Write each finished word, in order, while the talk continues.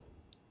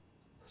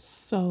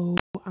So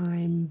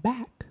I'm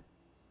back.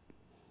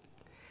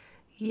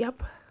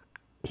 Yep.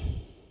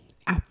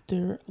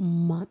 After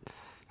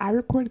months, I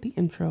recorded the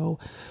intro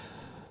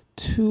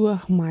to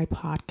my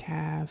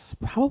podcast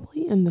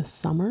probably in the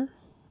summer.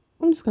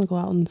 I'm just going to go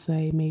out and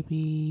say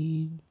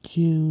maybe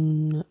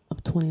June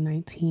of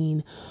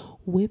 2019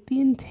 with the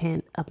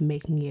intent of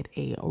making it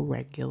a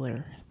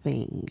regular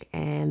thing.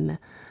 And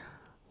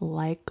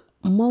like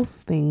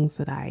most things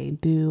that I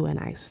do and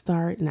I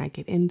start and I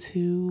get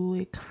into,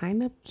 it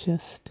kind of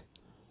just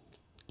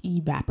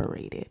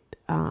evaporated.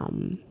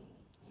 Um,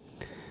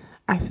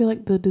 I feel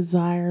like the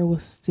desire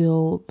was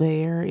still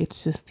there.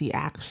 It's just the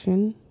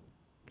action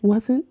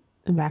wasn't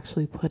of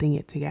actually putting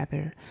it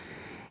together.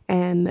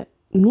 And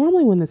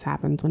normally, when this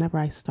happens, whenever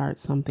I start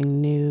something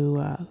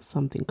new,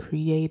 something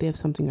creative,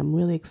 something I'm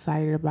really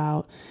excited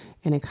about,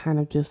 and it kind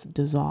of just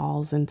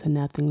dissolves into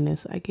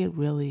nothingness, I get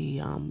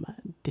really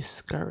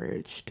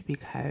discouraged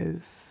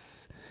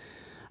because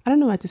I don't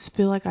know. I just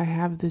feel like I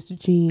have this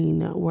gene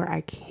where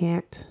I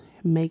can't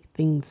make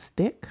things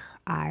stick.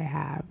 I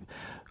have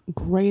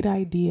great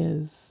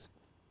ideas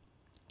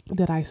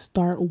that I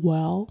start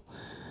well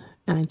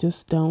and I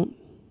just don't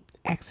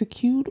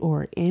execute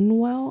or end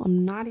well.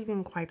 I'm not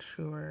even quite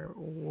sure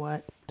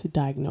what to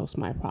diagnose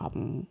my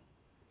problem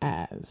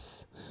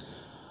as.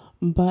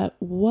 But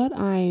what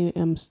I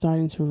am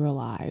starting to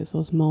realize,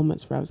 those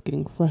moments where I was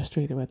getting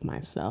frustrated with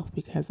myself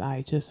because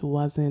I just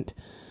wasn't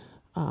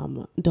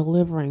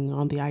delivering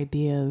on the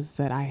ideas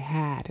that I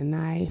had. And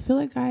I feel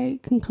like I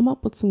can come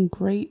up with some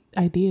great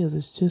ideas.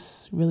 It's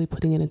just really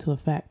putting it into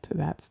effect.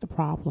 That's the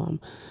problem.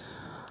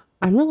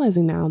 I'm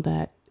realizing now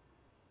that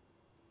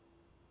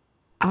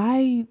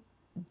I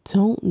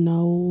don't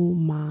know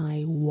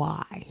my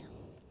why.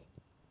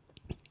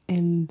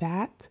 And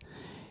that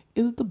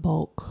is the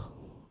bulk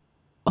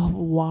of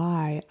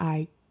why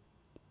I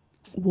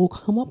will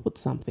come up with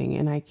something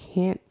and I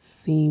can't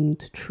seem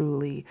to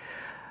truly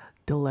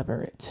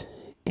deliver it.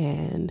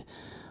 And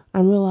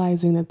I'm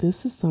realizing that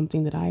this is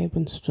something that I have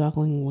been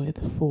struggling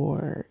with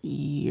for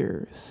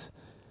years.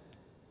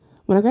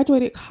 When I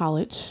graduated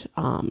college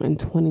in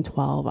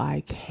 2012,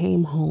 I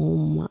came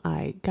home,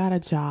 I got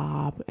a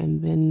job,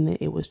 and then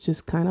it was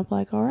just kind of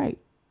like, all right,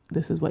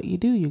 this is what you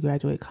do. You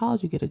graduate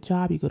college, you get a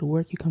job, you go to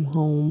work, you come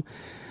home.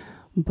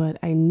 But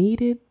I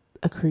needed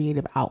a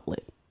creative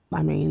outlet.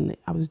 I mean,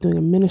 I was doing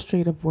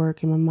administrative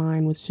work and my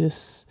mind was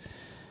just,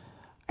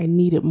 I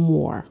needed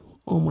more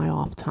on my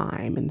off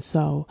time. And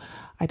so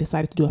I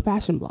decided to do a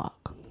fashion blog.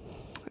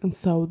 And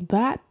so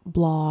that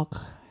blog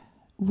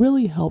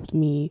really helped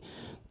me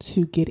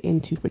to get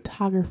into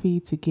photography,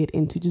 to get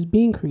into just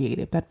being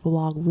creative. That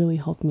blog really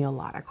helped me a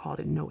lot. I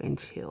called it No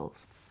Inch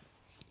Heels.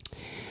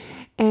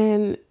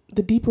 And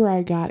the deeper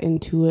I got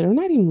into it, or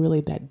not even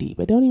really that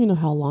deep, I don't even know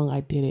how long I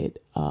did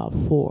it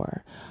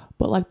for.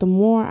 But like the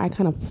more I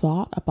kind of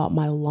thought about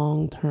my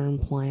long-term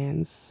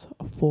plans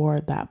for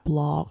that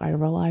blog, I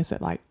realized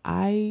that like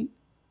I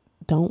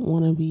don't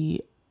want to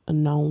be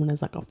known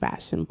as like a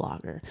fashion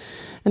blogger.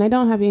 And I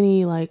don't have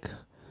any like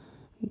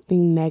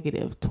thing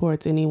negative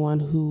towards anyone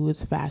who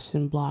is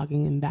fashion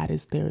blogging and that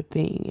is their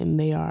thing and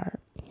they are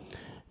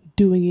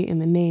doing it in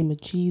the name of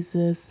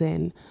Jesus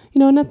and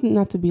nothing,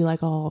 not to be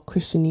like all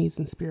Christianese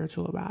and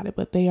spiritual about it,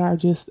 but they are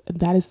just,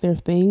 that is their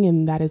thing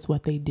and that is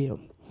what they do.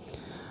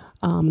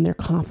 They're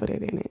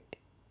confident in it.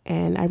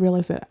 And I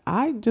realized that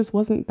I just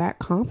wasn't that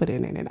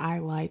confident in it. I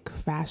like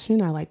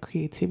fashion. I like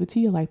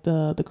creativity. I like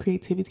the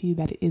creativity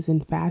that is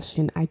in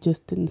fashion. I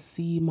just didn't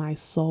see my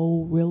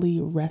soul really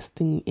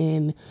resting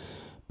in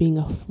being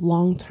a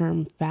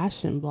long-term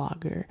fashion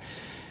blogger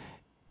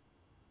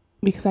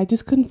because I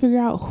just couldn't figure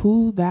out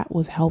who that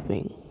was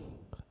helping.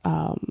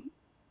 I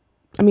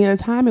mean, at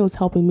the time it was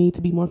helping me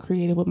to be more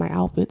creative with my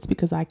outfits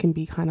because I can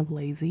be kind of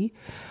lazy,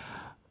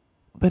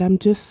 but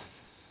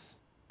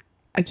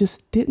I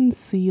just didn't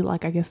see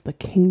like, I guess the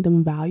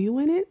kingdom value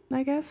in it.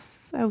 I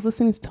guess I was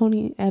listening to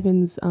Tony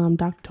Evans,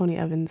 Dr. Tony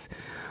Evans,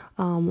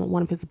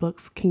 one of his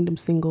books, Kingdom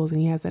Singles, and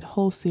he has that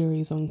whole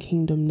series on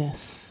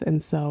kingdomness.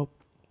 And so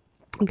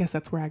I guess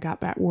that's where I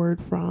got that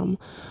word from.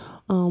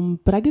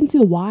 But I didn't see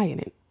the why in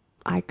it.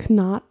 I could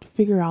not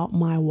figure out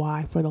my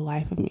why for the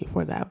life of me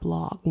for that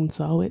blog. And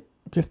so it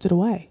drifted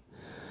away.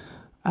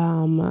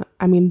 From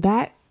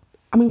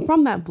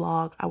that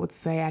blog, I would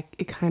say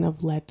it kind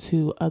of led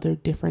to other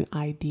different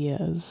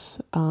ideas,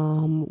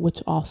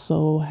 which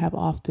also have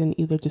often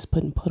either just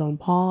put on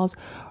pause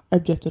or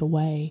drifted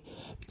away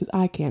because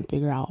I can't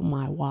figure out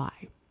my why.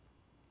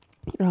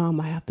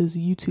 I have this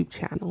YouTube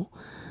channel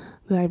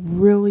that I've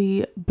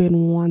really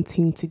been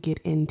wanting to get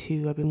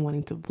into. I've been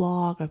wanting to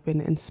vlog. I've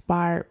been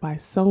inspired by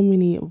so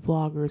many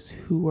vloggers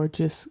who are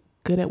just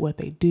good at what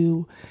they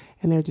do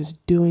and they're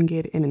just doing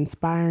it and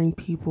inspiring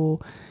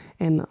people.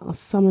 And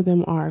some of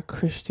them are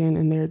Christian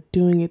and they're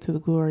doing it to the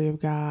glory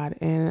of God.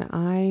 And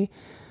I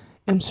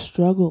am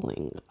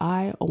struggling.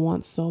 I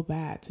want so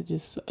bad to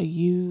just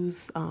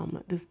use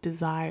this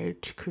desire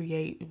to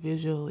create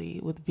visually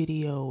with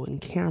video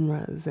and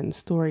cameras and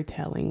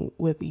storytelling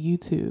with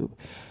YouTube,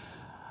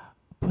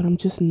 but I'm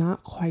just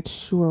not quite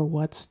sure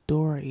what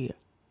story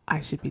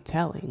I should be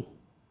telling.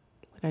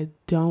 Like, I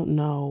don't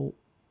know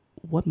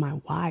what my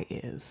why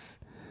is.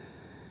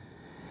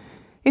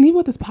 And even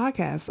with this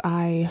podcast,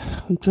 I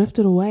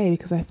drifted away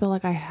because I feel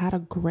like I had a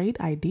great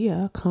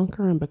idea,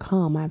 conquer and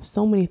become. I have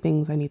so many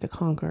things I need to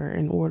conquer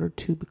in order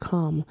to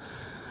become.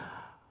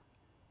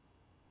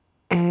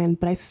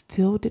 But I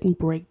still didn't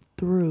break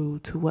through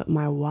to what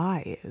my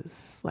why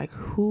is. Like,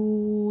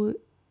 who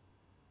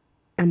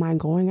am I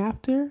going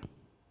after?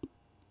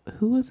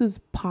 Who is this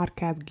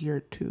podcast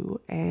geared to?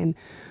 And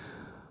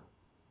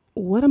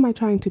what am I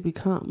trying to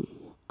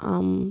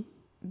become?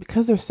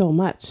 Because there's so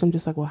much, I'm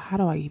just like, well, how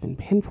do I even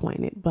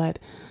pinpoint it? But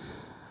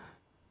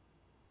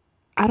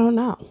I don't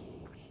know.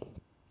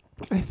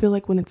 I feel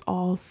like when it's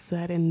all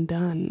said and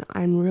done,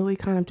 I'm really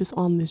kind of just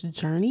on this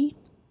journey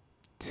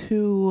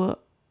to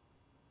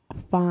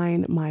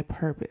find my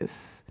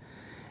purpose.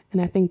 And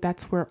I think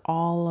that's where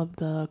all of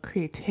the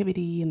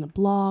creativity and the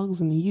blogs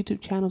and the YouTube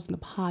channels and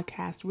the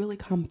podcast really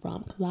come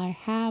from. Because I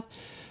have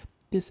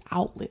this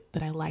outlet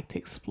that I like to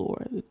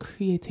explore: the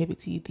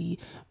creativity, the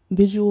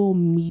visual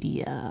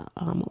media,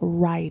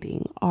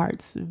 writing,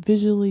 arts,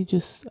 visually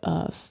just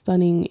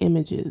stunning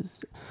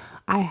images.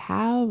 I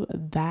have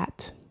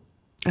that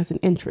as an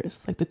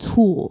interest, like the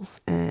tools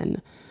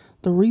and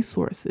the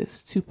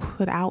resources to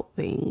put out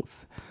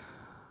things,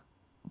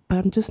 but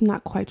I'm just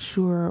not quite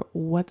sure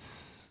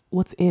what's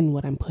in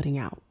what I'm putting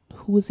out.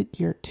 Who is it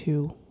geared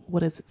to?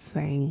 What is it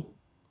saying?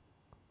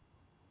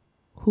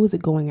 Who is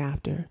it going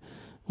after?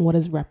 And what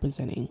is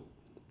representing?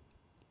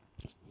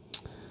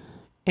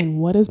 And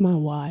what is my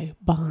why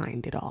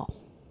behind it all?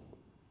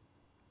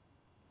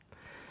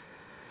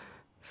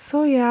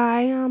 So yeah,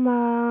 I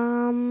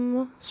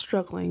am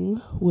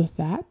struggling with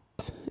that,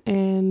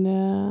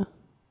 and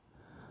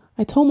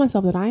I told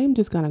myself that I am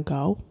just gonna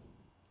go.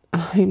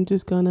 I'm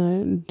just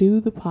gonna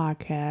do the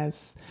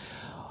podcast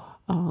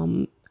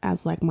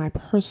as like my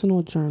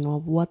personal journal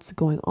of what's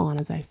going on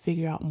as I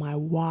figure out my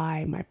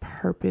why, my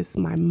purpose,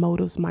 my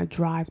motives, my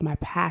drives, my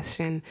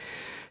passion.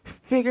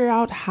 Figure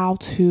out how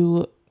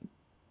to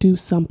do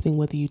something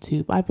with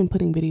YouTube. I've been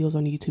putting videos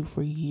on YouTube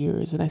for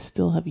years and I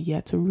still have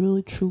yet to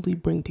really truly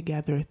bring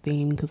together a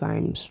theme because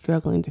I'm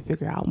struggling to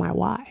figure out my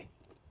why.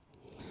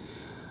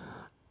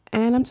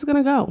 And I'm just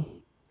gonna go.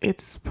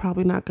 It's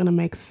probably not gonna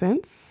make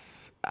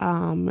sense.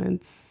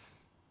 It's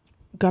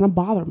gonna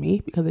bother me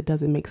because it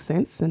doesn't make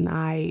sense, and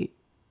I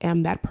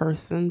am that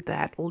person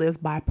that lives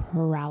by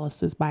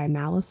paralysis by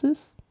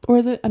analysis. Or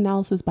is it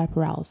analysis by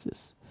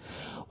paralysis?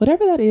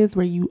 Whatever that is,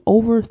 where you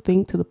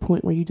overthink to the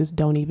point where you just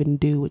don't even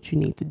do what you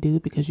need to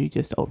do because you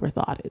just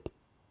overthought it,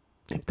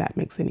 if that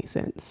makes any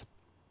sense.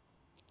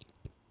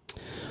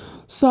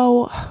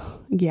 So,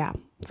 yeah.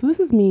 So this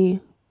is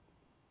me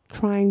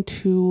trying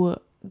to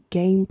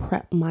game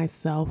prep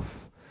myself,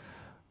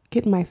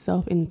 get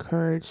myself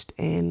encouraged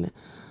and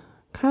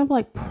kind of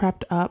like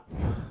prepped up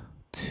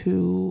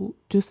to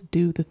just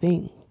do the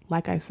thing.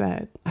 Like I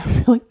said, I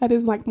feel like that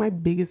is like my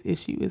biggest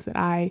issue, is that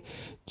I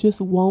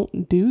just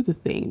won't do the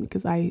thing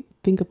because I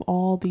think of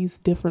all these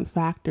different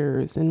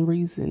factors and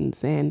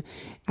reasons, and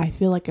I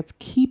feel like it's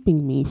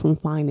keeping me from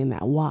finding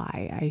that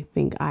why. I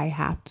think I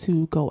have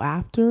to go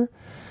after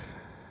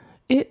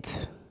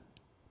it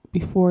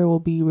before it will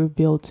be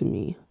revealed to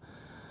me.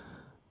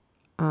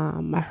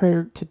 I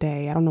heard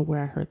today, I don't know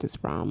where I heard this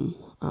from,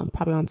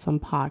 probably on some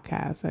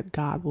podcast, that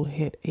God will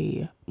hit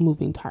a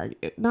moving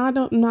target. Now,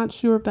 I'm not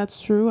sure if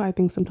that's true. I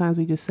think sometimes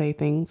we just say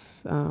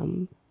things.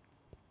 Don't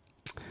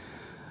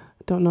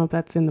know if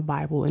that's in the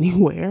Bible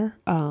anywhere,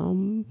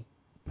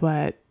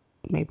 but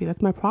maybe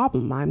that's my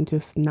problem. I'm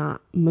just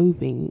not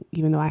moving,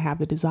 even though I have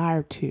the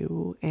desire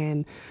to.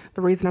 And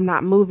the reason I'm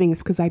not moving is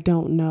because I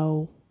don't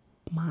know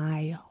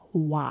my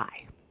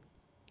why.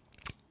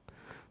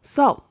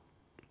 So,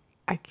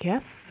 I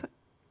guess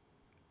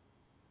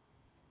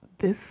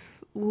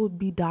this will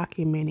be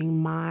documenting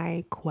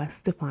my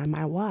quest to find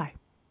my why.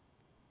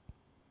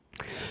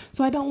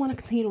 So I don't want to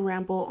continue to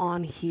ramble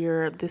on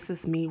here. This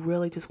is me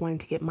really just wanting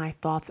to get my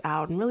thoughts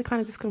out and really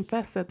kind of just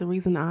confess that the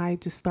reason I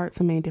just start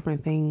so many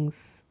different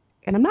things,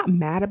 and I'm not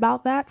mad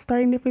about that,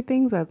 starting different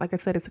things. Like I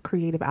said, it's a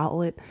creative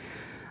outlet.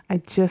 I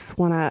just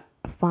want to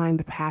find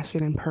the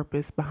passion and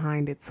purpose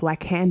behind it so I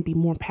can be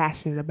more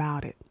passionate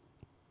about it.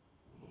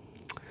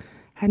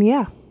 And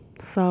yeah,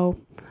 so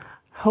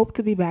hope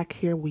to be back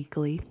here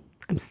weekly.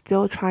 I'm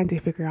still trying to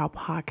figure out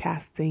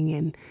podcasting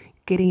and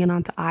getting it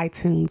onto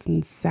iTunes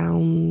and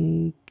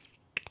SoundCloud.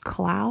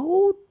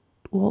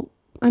 Well,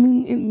 I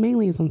mean, it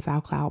mainly is on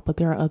SoundCloud, but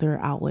there are other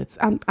outlets.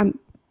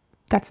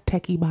 That's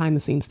techie behind the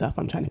scenes stuff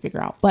I'm trying to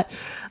figure out. But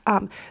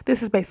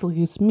this is basically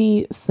just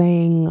me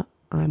saying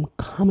I'm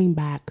coming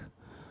back.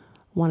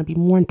 Want to be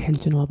more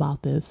intentional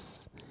about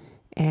this,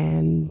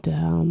 and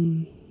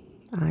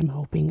I'm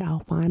hoping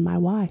I'll find my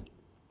why.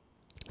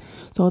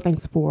 So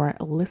thanks for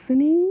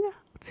listening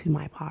to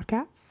my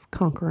podcast,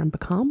 Conquer and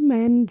Become,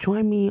 and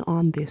join me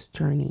on this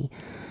journey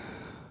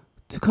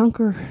to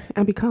conquer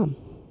and become.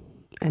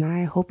 And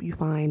I hope you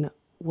find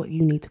what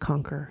you need to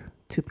conquer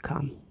to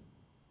become.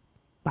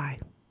 Bye.